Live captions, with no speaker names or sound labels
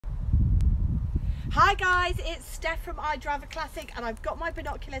Hi guys, it's Steph from IDRIVEACLASSIC and I've got my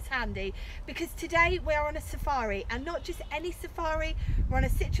binoculars handy because today we're on a safari, and not just any safari, we're on a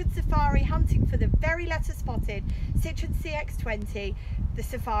Citroen Safari hunting for the very letter spotted Citroen CX the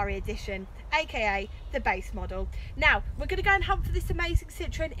Safari Edition, aka the base model. Now we're going to go and hunt for this amazing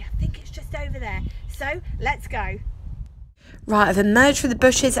Citroen. I think it's just over there, so let's go. Right, I've emerged from the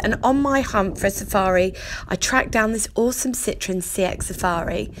bushes and on my hunt for a Safari, I tracked down this awesome Citroen CX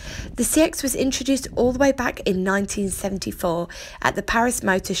Safari. The CX was introduced all the way back in 1974 at the Paris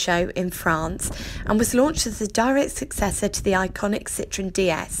Motor Show in France and was launched as the direct successor to the iconic Citroen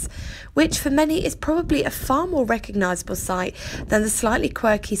DS, which for many is probably a far more recognisable sight than the slightly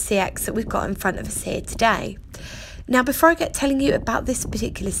quirky CX that we've got in front of us here today. Now, before I get telling you about this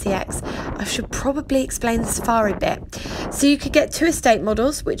particular CX, I should probably explain the Safari bit. So you could get two estate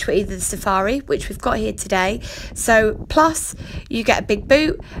models, which were either the Safari, which we've got here today. So plus you get a big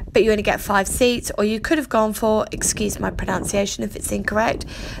boot, but you only get 5 seats, or you could have gone for, excuse my pronunciation if it's incorrect,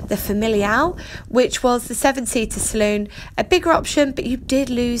 the Familial, which was the 7-seater saloon, a bigger option, but you did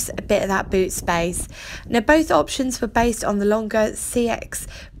lose a bit of that boot space. Now, both options were based on the longer CX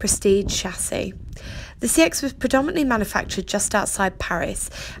Prestige chassis. The CX was predominantly manufactured just outside Paris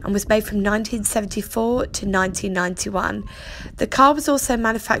and was made from 1974 to 1991. The car was also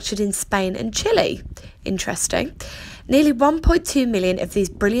manufactured in Spain and Chile. Interesting. Nearly 1.2 million of these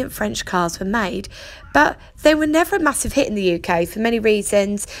brilliant French cars were made, but they were never a massive hit in the UK for many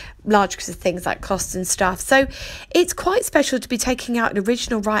reasons, large because of things like cost and stuff. So it's quite special to be taking out an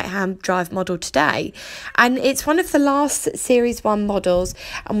original right-hand drive model today, and it's one of the last Series 1 models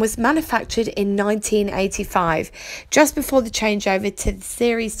and was manufactured in 1985, just before the changeover to the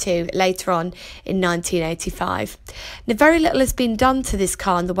Series 2 later on in 1985. Now, very little has been done to this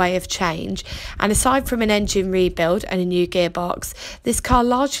car in the way of change, and aside from an engine rebuild and a new gearbox, this car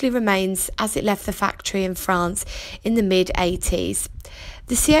largely remains as it left the factory in France in the mid-80s.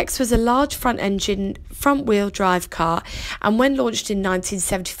 The CX was a large front-engine, front-wheel drive car, and when launched in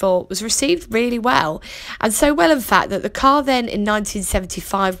 1974 was received really well, and so well in fact that the car then in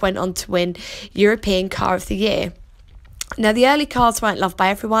 1975 went on to win European Car of the Year. Now, the early cars weren't loved by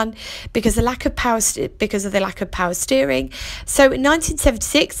everyone because of the lack of power steering. So in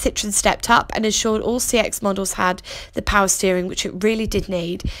 1976, Citroen stepped up and ensured all CX models had the power steering, which it really did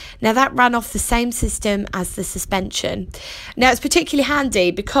need. Now, that ran off the same system as the suspension. Now, it's particularly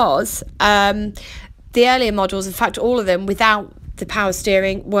handy because the earlier models, in fact all of them without the power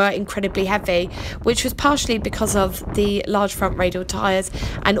steering, were incredibly heavy, which was partially because of the large front radial tyres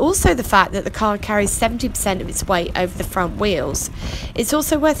and also the fact that the car carries 70% of its weight over the front wheels. It's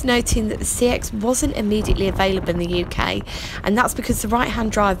also worth noting that the CX wasn't immediately available in the UK, and that's because the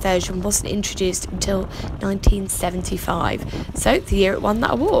right-hand drive version wasn't introduced until 1975, so the year it won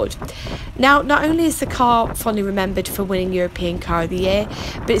that award. Now, not only is the car fondly remembered for winning European Car of the Year,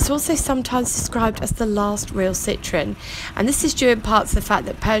 but it's also sometimes described as the last real Citroen, and this is due in part to the fact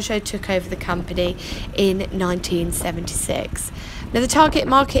that Peugeot took over the company in 1976. Now, the target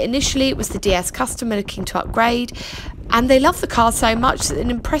market initially was the DS customer looking to upgrade, and they loved the car so much that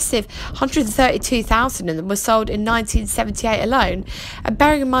an impressive 132,000 of them were sold in 1978 alone. And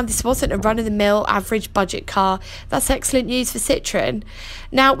bearing in mind this wasn't a run-of-the-mill average budget car, that's excellent news for Citroen.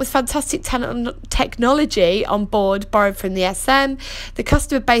 Now, with fantastic technology on board borrowed from the SM, the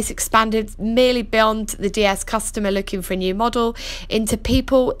customer base expanded merely beyond the DS customer looking for a new model into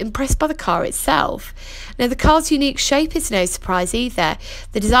people impressed by the car itself. Now, the car's unique shape is no surprise either.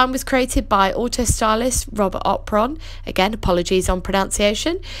 The design was created by auto stylist Robert Opron, again apologies on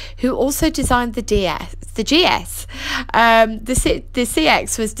pronunciation, who also designed the GS. The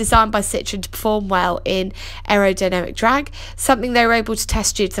CX was designed by Citroen to perform well in aerodynamic drag, something they were able to test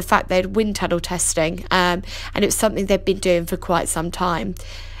due to the fact they had wind tunnel testing, and it was something they'd been doing for quite some time.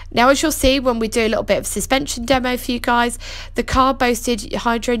 Now, as you'll see when we do a little bit of suspension demo for you guys, the car boasted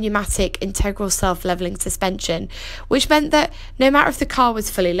hydro-pneumatic integral self-leveling suspension, which meant that no matter if the car was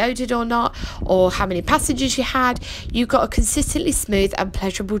fully loaded or not, or how many passengers you had, you got a consistently smooth and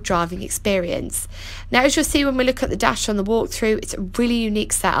pleasurable driving experience. Now, as you'll see when we look at the dash on the walkthrough, it's a really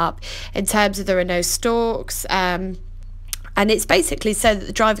unique setup in terms of there are no stalks, and it's basically so that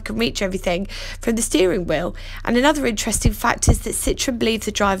the driver can reach everything from the steering wheel. And another interesting fact is that Citroen believes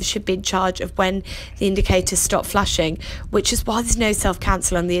the driver should be in charge of when the indicators stop flashing, which is why there's no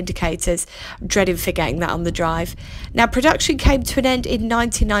self-cancel on the indicators. I'm dreading forgetting that on the drive. Now, production came to an end in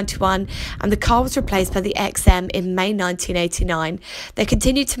 1991 and the car was replaced by the XM in May 1989. They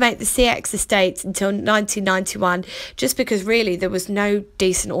continued to make the CX Estate until 1991 just because really there was no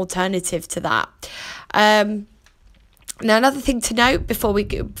decent alternative to that. Now, another thing to note before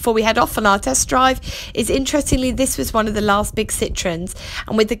we head off on our test drive is, interestingly, this was one of the last big Citroens,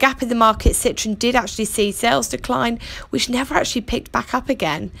 and with the gap in the market, Citroen did actually see sales decline, which never actually picked back up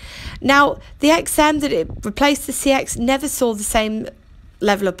again. Now, the XM that it replaced the CX never saw the same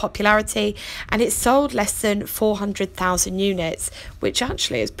level of popularity, and it sold less than 400,000 units, which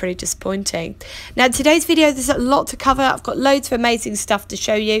actually is pretty disappointing. Now, in today's video, there's a lot to cover. I've got loads of amazing stuff to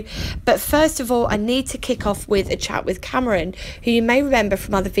show you, but first of all, I need to kick off with a chat with Cameron, who you may remember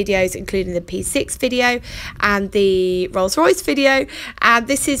from other videos, including the P6 video and the Rolls-Royce video, and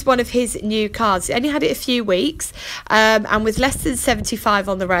this is one of his new cars. He only had it a few weeks, and with less than 75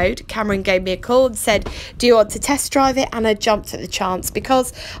 on the road, Cameron gave me a call and said, do you want to test drive it? And I jumped at the chance because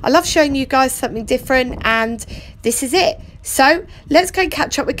I love showing you guys something different, and this is it. So let's go and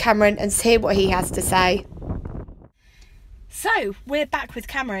catch up with Cameron and hear what he has to say. So we're back with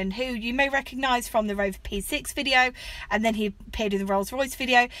Cameron, who you may recognise from the Rover P6 video, and then he appeared in the Rolls-Royce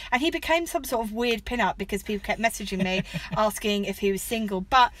video, and he became some sort of weird pin-up because people kept messaging me asking if he was single,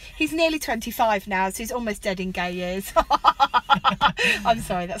 but he's nearly 25 now, so he's almost dead in gay years. I'm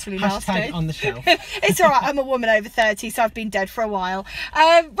sorry, that's really nasty. Hashtag on the shelf. It's all right, I'm a woman over 30, so I've been dead for a while.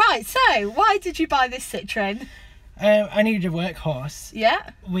 Right, so why did you buy this Citroen? I needed a workhorse.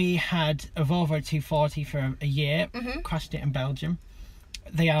 Yeah. We had a Volvo 240 for a year, crashed it in Belgium.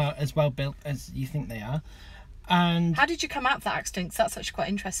 They are as well built as you think they are. And how did you come out of that accident? 'Cause that's actually quite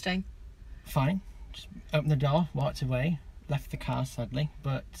interesting. Fine. Just opened the door, walked away, left the car sadly,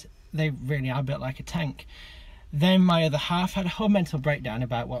 but they really are built like a tank. Then my other half had a whole mental breakdown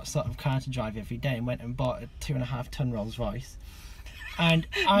about what sort of car to drive every day and went and bought a 2.5 ton Rolls Royce. And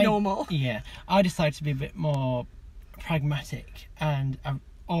Normal. Yeah. I decided to be a bit more pragmatic, and I've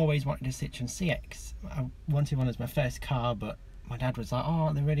always wanted a Citroen CX. I wanted one as my first car, but my dad was like,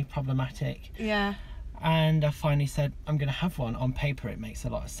 oh, they're really problematic. Yeah. And I finally said, I'm going to have one. On paper it makes a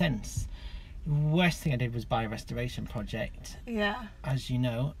lot of sense. The worst thing I did was buy a restoration project, as you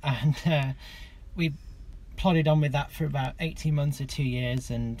know, and we plodded on with that for about 18 months or 2 years,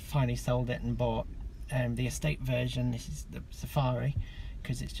 and finally sold it and bought the estate version. This is the Safari,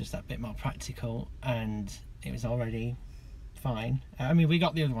 because it's just that bit more practical, and it was already fine. I mean, we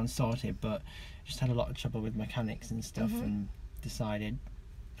got the other one sorted, but just had a lot of trouble with mechanics and stuff, and decided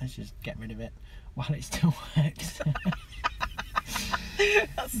let's just get rid of it while it still works.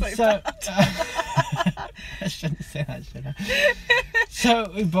 That's so bad. I shouldn't say that, should I?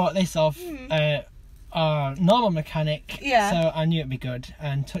 So we bought this off our normal mechanic, so I knew it'd be good,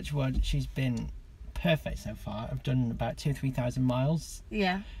 and touch wood, she's been perfect so far. I've done about 2,000 or 3,000 miles.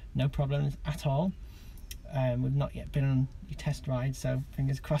 Yeah. No problems at all. We've not yet been on your test ride, so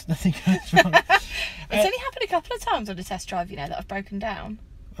fingers crossed nothing goes wrong. It's only happened a couple of times on a test drive, you know, that I've broken down.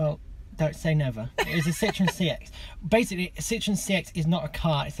 Well, don't say never. It was a Citroen CX. Basically, a Citroen CX is not a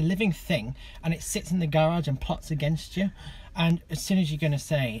car, it's a living thing, and it sits in the garage and plots against you. And as soon as you're going to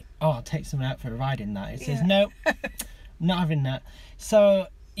say, oh, I'll take someone out for a ride in that, it says, no, not having that. So,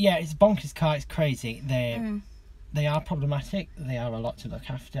 yeah, it's a bonkers car, it's crazy. They are problematic, they are a lot to look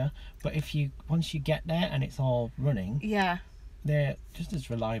after, but once you get there and it's all running, they're just as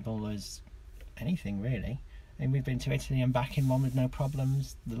reliable as anything, really. And we've been to Italy and back in one with no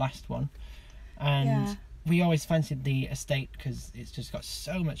problems, the last one, and we always fancied the estate because it's just got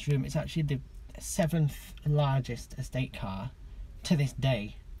so much room. It's actually the 7th largest estate car to this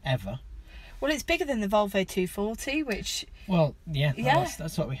day ever. Well, it's bigger than the Volvo 240, which... Well,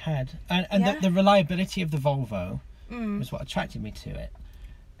 that's what we had. And the reliability of the Volvo was what attracted me to it.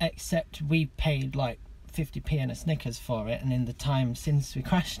 Except we paid like 50p and a Snickers for it, and in the time since we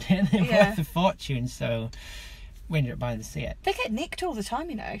crashed it, they're worth a fortune, so we ended up buying the CX. They get nicked all the time,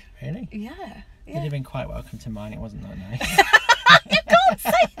 you know. Really? Yeah. They'd have been quite welcome to mine, it wasn't that nice. You can't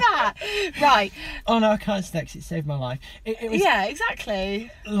say that! Right. Oh no, I can't say it saved my life. It was, yeah, exactly.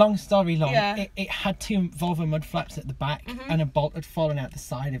 Long story long, it had 2 Volvo mud flaps at the back, and a bolt had fallen out the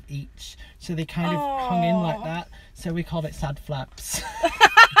side of each, so they kind of hung in like that, so we called it sad flaps.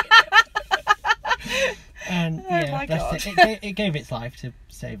 And it gave its life to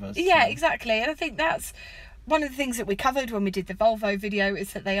save us. Yeah, exactly. And I think that's one of the things that we covered when we did the Volvo video,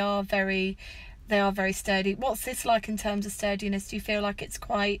 is that they are very sturdy. What's this like in terms of sturdiness? Do you feel like it's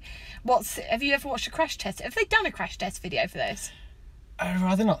quite... Have you ever watched a crash test? Have they done a crash test video for this? I'd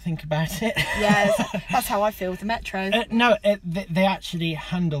rather not think about it. Yeah, that's how I feel with the Metro. No, they actually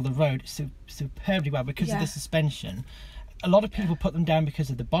handle the road superbly well because of the suspension. A lot of people put them down because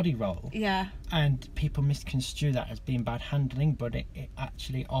of the body roll. Yeah. And people misconstrue that as being bad handling, but it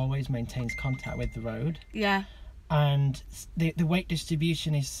actually always maintains contact with the road. Yeah. And the weight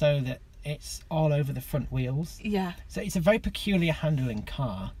distribution is so that it's all over the front wheels. Yeah. So it's a very peculiar handling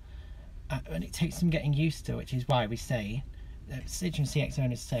car, and it takes some getting used to, which is why we say, Citroen CX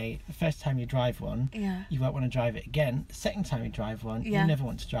owners say, the first time you drive one, you won't want to drive it again. The second time you drive one, you never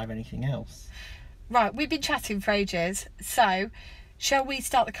want to drive anything else. Right, we've been chatting for ages, so shall we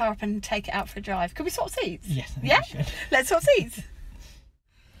start the car up and take it out for a drive? Can we swap seats? Yes, I think we should. Let's swap seats.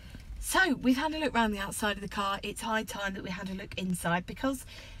 So we've had a look around the outside of the car. It's high time that we had a look inside, because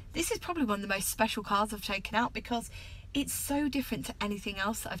this is probably one of the most special cars I've taken out, because it's so different to anything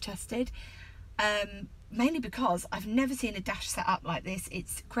else that I've tested. Mainly because I've never seen a dash set up like this.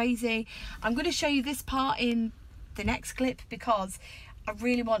 It's crazy. I'm going to show you this part in the next clip, because I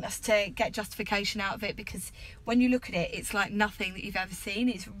really want us to get justification out of it, because when you look at it, it's like nothing that you've ever seen.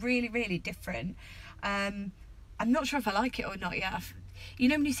 It's really, really different. I'm not sure if I like it or not yet. You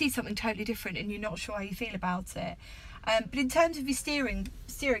know when you see something totally different and you're not sure how you feel about it. But in terms of your steering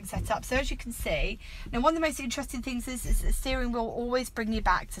setup, so as you can see, now one of the most interesting things is the steering will always bring you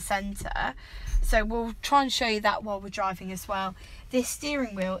back to centre. So we'll try and show you that while we're driving as well. This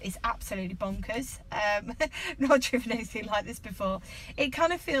steering wheel is absolutely bonkers. Not driven anything like this before. It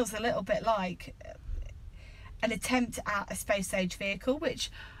kind of feels a little bit like an attempt at a space age vehicle, which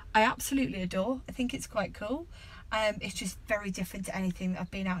I absolutely adore. I think it's quite cool. It's just very different to anything that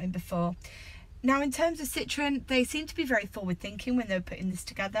I've been out in before. Now, in terms of Citroen, they seem to be very forward thinking when they were putting this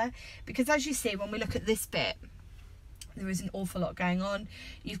together, because as you see, when we look at this bit, there is an awful lot going on.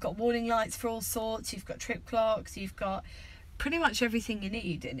 You've got warning lights for all sorts, you've got trip clocks, you've got pretty much everything you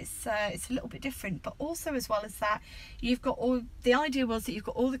need, and it's a little bit different. But also, as well as that, you've got all, the idea was that you've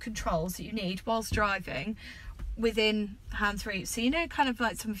got all the controls that you need whilst driving within hands reach. So, you know, kind of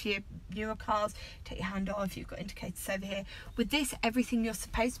like some of your newer cars, take your hand off, you've got indicators over here. With this, everything you're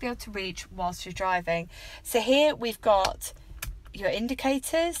supposed to be able to reach whilst you're driving. So here we've got your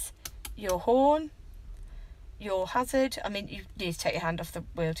indicators, your horn, your hazard. I mean, you need to take your hand off the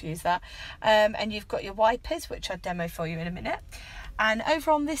wheel to use that. And you've got your wipers, which I'll demo for you in a minute. And over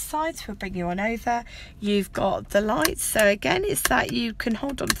on this side, so we'll bring you on over, you've got the lights. So again, it's that you can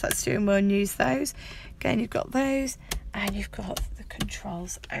hold on to that steering wheel and use those. Again, you've got those, and you've got the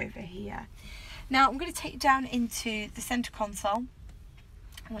controls over here. Now, I'm going to take you down into the centre console.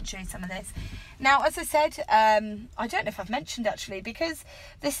 I want to show you some of this. Now, as I said, I don't know if I've mentioned actually, because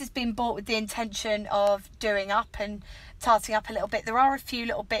this has been bought with the intention of doing up and tarting up a little bit. There are a few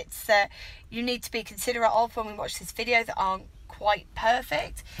little bits that you need to be considerate of when we watch this video that aren't quite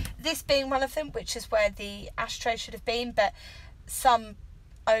perfect. This being one of them, which is where the ashtray should have been, but some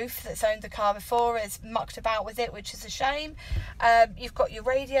oaf that's owned the car before has mucked about with it, which is a shame. You've got your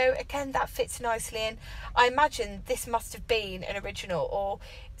radio, again that fits nicely in. I imagine this must have been an original or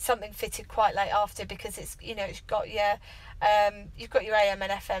something fitted quite late after, because it's, you know, it's got your you've got your AM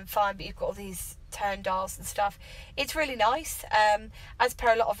and FM fine, but you've got all these turn dials and stuff. It's really nice. As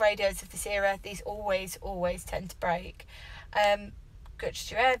per a lot of radios of this era, these always tend to break.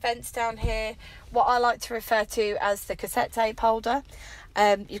 Got your air vents down here, what I like to refer to as the cassette tape holder.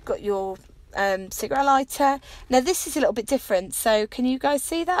 You've got your cigarette lighter. Now this is a little bit different, so can you guys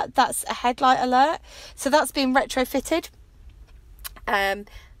see that? That's a headlight alert, so that's been retrofitted.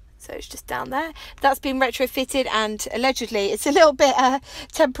 So it's just down there. That's been retrofitted, and allegedly it's a little bit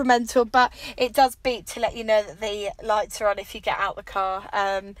temperamental, but it does beep to let you know that the lights are on if you get out the car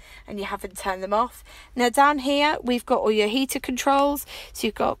and you haven't turned them off. Now down here we've got all your heater controls. So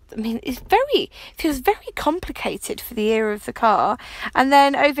you've got, I mean, it feels very complicated for the era of the car. And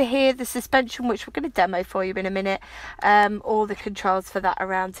then over here the suspension, which we're going to demo for you in a minute. All the controls for that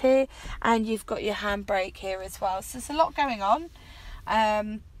around here, and you've got your handbrake here as well. So there's a lot going on.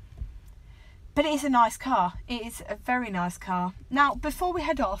 But it is a nice car. It is a very nice car. Now, before we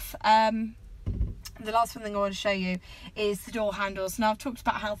head off, the last one thing I want to show you is the door handles. Now, I've talked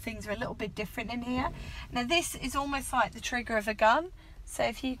about how things are a little bit different in here. Now, this is almost like the trigger of a gun. So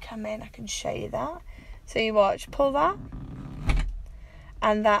if you come in, I can show you that. So you watch, pull that,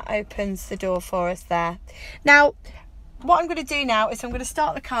 and that opens the door for us there. Now, what I'm going to do now is I'm going to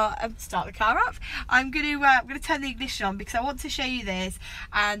start the car up. I'm going to turn the ignition on, because I want to show you this.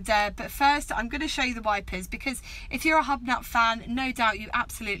 And but first I'm going to show you the wipers, because if you're a Hubnut fan, no doubt you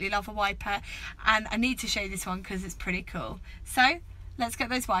absolutely love a wiper, and I need to show you this one because it's pretty cool. So let's get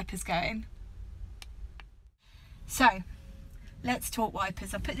those wipers going. So let's talk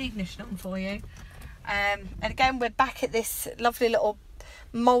wipers. I'll put the ignition on for you. And again, we're back at this lovely little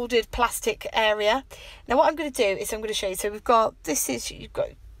moulded plastic area. Now what I'm going to do is I'm going to show you. So we've got, you've got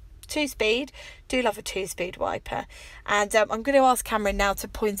 2-speed. Do love a 2-speed wiper. And I'm going to ask Cameron now to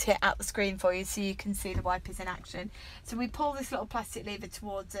point it at the screen for you so you can see the wipers in action. So we pull this little plastic lever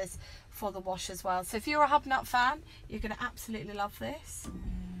towards us for the wash as well. So if you're a hub nut fan, you're going to absolutely love this.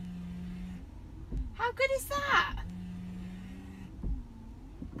 How good is that?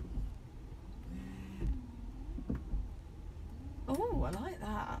 Oh, I like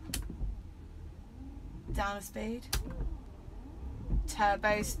that. Down a speed.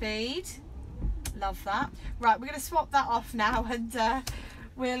 Turbo speed. Love that. Right, we're going to swap that off now, and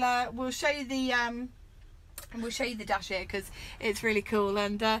we'll show you the dash here because it's really cool,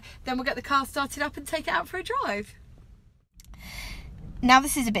 and then we'll get the car started up and take it out for a drive. Now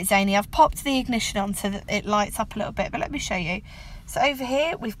this is a bit zany. I've popped the ignition on so that it lights up a little bit, but let me show you. So over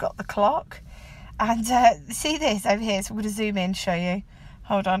here we've got the clock. And see this over here, so I'm going to zoom in, show you.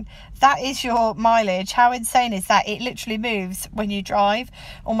 Hold on. That is your mileage. How insane is that? It literally moves when you drive,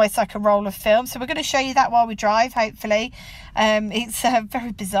 almost like a roll of film. So we're going to show you that while we drive, hopefully. It's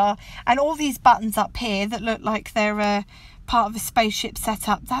very bizarre. And all these buttons up here that look like they're part of a spaceship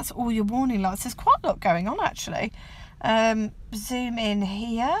setup, that's all your warning lights. There's quite a lot going on, actually. Zoom in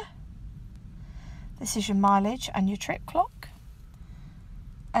here. This is your mileage and your trip clock.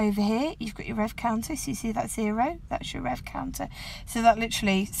 Over here you've got your rev counter, so you see that 0, that's your rev counter, so that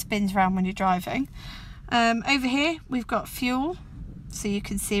literally spins around when you're driving. Over here we've got fuel, so you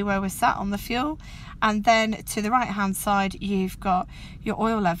can see where we're sat on the fuel, and then to the right hand side you've got your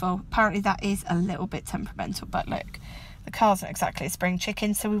oil level. Apparently that is a little bit temperamental, but look, the car's not exactly a spring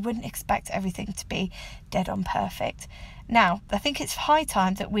chicken, so we wouldn't expect everything to be dead on perfect. Now I think it's high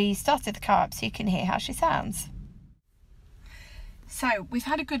time that we started the car up so you can hear how she sounds. So we've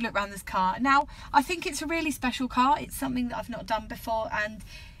had a good look around this car. Now I think it's a really special car. It's something that I've not done before, and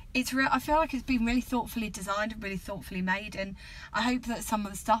I feel like it's been really thoughtfully designed and really thoughtfully made, and I hope that some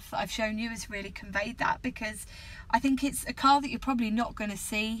of the stuff that I've shown you has really conveyed that, because I think it's a car that you're probably not going to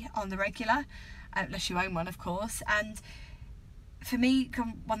see on the regular, unless you own one, of course. And for me,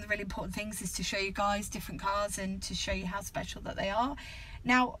 one of the really important things is to show you guys different cars and to show you how special that they are.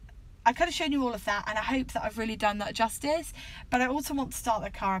 Now I've kind of shown you all of that, and I hope that I've really done that justice, but I also want to start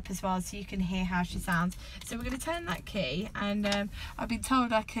the car up as well so you can hear how she sounds. So we're going to turn that key, and I've been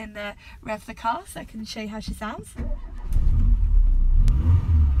told I can rev the car so I can show you how she sounds.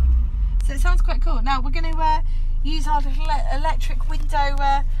 So it sounds quite cool. Now we're going to use our little electric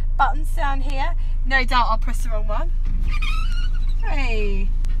window buttons down here. No doubt I'll press the wrong one. Hey!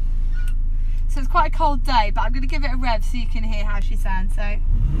 So it's quite a cold day, but I'm going to give it a rev so you can hear how she sounds. So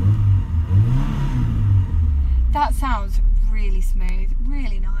that sounds really smooth,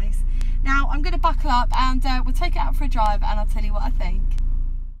 really nice. Now I'm going to buckle up and we'll take it out for a drive, and I'll tell you what I think.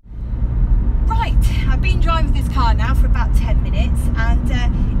 Right, I've been driving this car now for about 10 minutes, and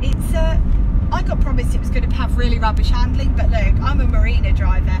I got promised it was going to have really rubbish handling, but look, I'm a Marina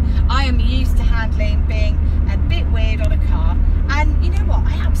driver. I am used to handling being a bit weird on a car, and you know what,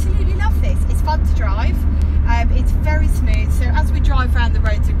 I absolutely love this. It's fun to drive, it's very smooth. So as we drive around the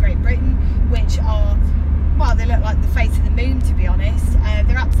roads of Great Britain, which are, well, they look like the face of the moon, to be honest,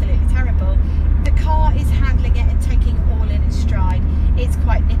 they're absolutely terrible, the car is handling it and taking it all in its stride. It's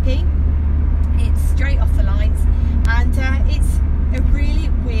quite nippy, it's straight off the lines, and it's a really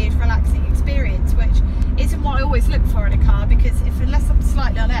weird, relaxing experience, which isn't what I always look for in a car, because unless I'm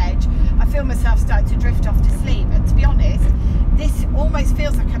slightly on edge, I feel myself starting to drift off to sleep. And to be honest, this almost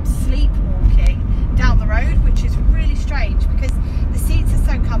feels like I'm sleepwalking down the road, which is really strange because the seats are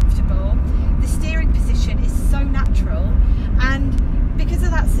so comfortable, the steering position is so natural, and because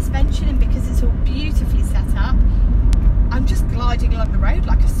of that suspension and because it's all beautifully set up, I'm just gliding along the road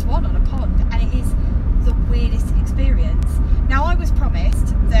like a swan on a pond, and it is the weirdest experience. Now I was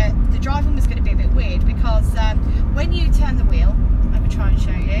promised that the driving was going to be a bit weird because when you turn the wheel, let me try and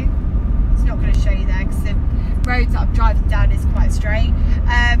show you. It's not going to show you there because the road that I'm driving down is quite straight.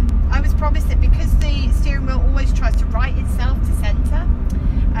 I was promised that because the steering wheel always tries to right itself to centre,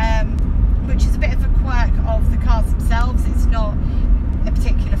 which is a bit of a quirk of the cars themselves, it's not a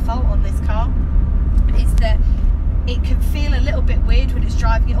particular fault on this car, is that it can feel a little bit weird when it's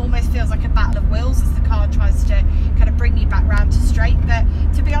driving. It almost feels like a battle of wills as the car tries to kind of bring you back round to straight. But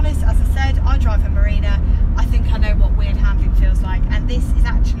to be honest, as I said, I drive a Marina. I think I know what weird handling feels like, and this is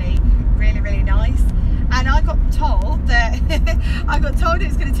actually really, really nice. And I got told that it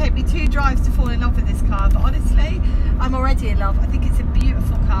was going to take me 2 drives to fall in love with this car, but honestly, I'm already in love. I think it's a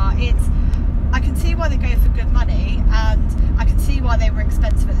beautiful car. I can see why they go for good money, and I can see why they were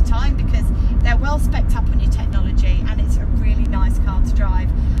expensive at the time, because they're well specced up on your technology, and it's a really nice car to drive.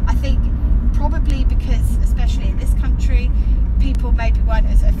 I think probably because, especially in this country, people maybe weren't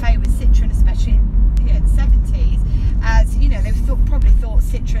as au fait with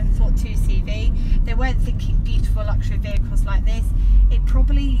weren't thinking beautiful luxury vehicles like this, it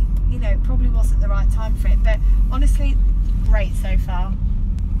probably, you know, it probably wasn't the right time for it. But honestly, great so far.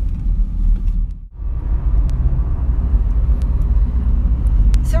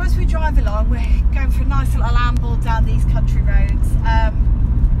 So as we drive along, we're going for a nice little amble down these country roads.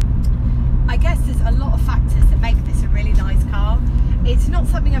 I guess there's a lot of factors that make this a really nice car. It's not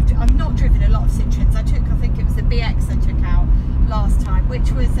something I've not driven a lot of Citroens. I think it was the BX I took out last time,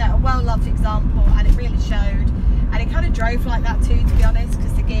 which was a well-loved example, and it really showed. And it kind of drove like that too, to be honest,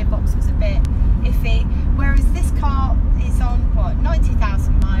 because the gearbox was a bit iffy. Whereas this car is on, what,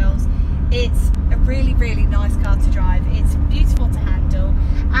 90,000 miles. It's a really, really nice car to drive. It's beautiful to handle,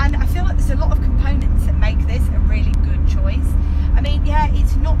 and I feel like there's a lot of components that make this a really good choice. I mean, yeah,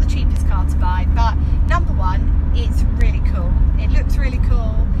 it's not the cheapest car to buy, but number one, it's really cool. It looks really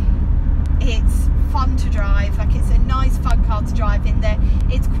cool. It's fun to drive. Like, it's a nice, fun car to drive in there.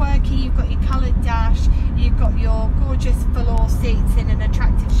 It's quirky. You've got your coloured dash. You've got your gorgeous velour seats in an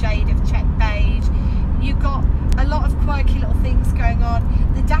attractive shade of check beige. You've got a lot of quirky little things going on.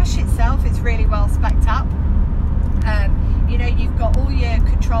 The dash itself is really well spec'd up. You know, you've got all your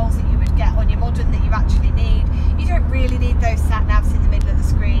controls that you would get on your modern that you actually need. You don't really need those sat navs in the middle of the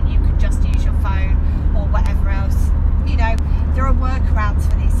screen. You can just use your phone or whatever else. You know, there are workarounds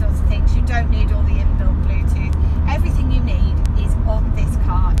for these sorts of things. You don't need all the inbuilt Bluetooth. Everything you need is on this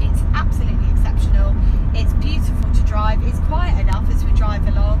car. It's absolutely exceptional. It's beautiful to drive. It's quiet enough as we drive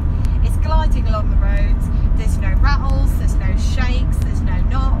along. It's gliding along the roads. There's no rattles, there's no shakes, there's no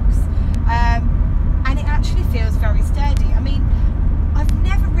knocks. And it actually feels very sturdy. I mean, I've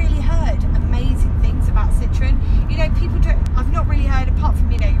never really heard amazing things about Citroen. You know, I've not really heard, apart from,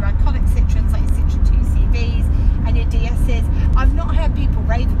 you know, your iconic Citroens like your Citroen 2CVs and your DSs, I've not heard people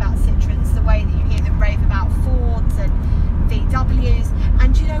rave about Citroens the way that you hear them rave about Fords and VWs.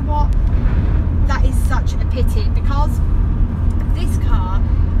 And you know what? That is such a pity, because this car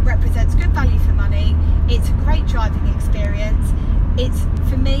represents good value for money. It's a great driving experience. It's,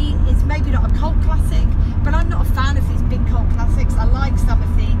 for me, it's maybe not a cult classic, but I'm not a fan of these big cult classics. I like some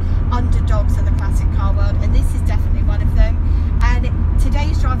of the underdogs of the classic car world, and this is definitely one of them. And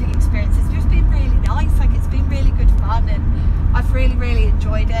today's driving experience has just been really nice. Like, it's been really good fun, and I've really, really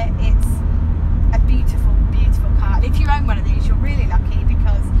enjoyed it. It's a beautiful, beautiful car. And if you own one of these, you're really lucky,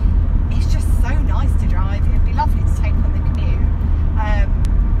 because it's just so nice to drive. It'd be lovely to take on the commute,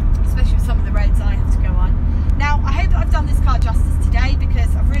 especially with some of the roads I have to go on. Now, I hope that I've done this car justice today,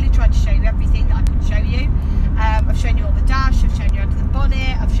 because I've really tried to show you everything that I could show you. I've shown you all the dash, I've shown you under the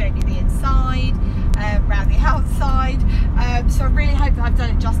bonnet, I've shown you the inside, around the outside. So I really hope that I've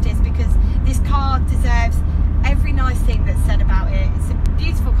done it justice, because this car deserves every nice thing that's said about it. It's a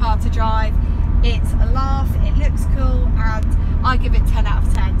beautiful car to drive. It's a laugh, it looks cool, and I give it 10 out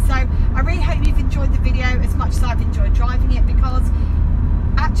of 10. So I really hope you've enjoyed the video as much as I've enjoyed driving it, because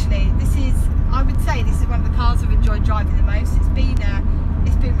actually I would say this is one of the cars I've enjoyed driving the most. It's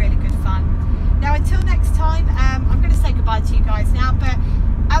been really good fun. Now, until next time, I'm going to say goodbye to you guys now, but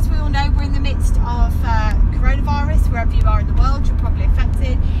as we all know, we're in the midst of coronavirus. Wherever you are in the world, you're probably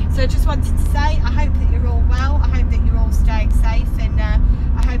affected. So I just wanted to say, I hope that you're all well. I hope that you're all staying safe, and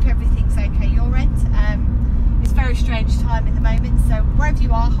I hope everything's okay your end. It's a very strange time at the moment, so wherever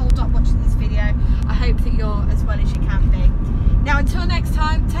you are, hold up watching this video. I hope that you're as well as you can be. Now, until next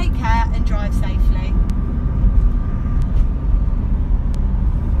time, take care and drive safely.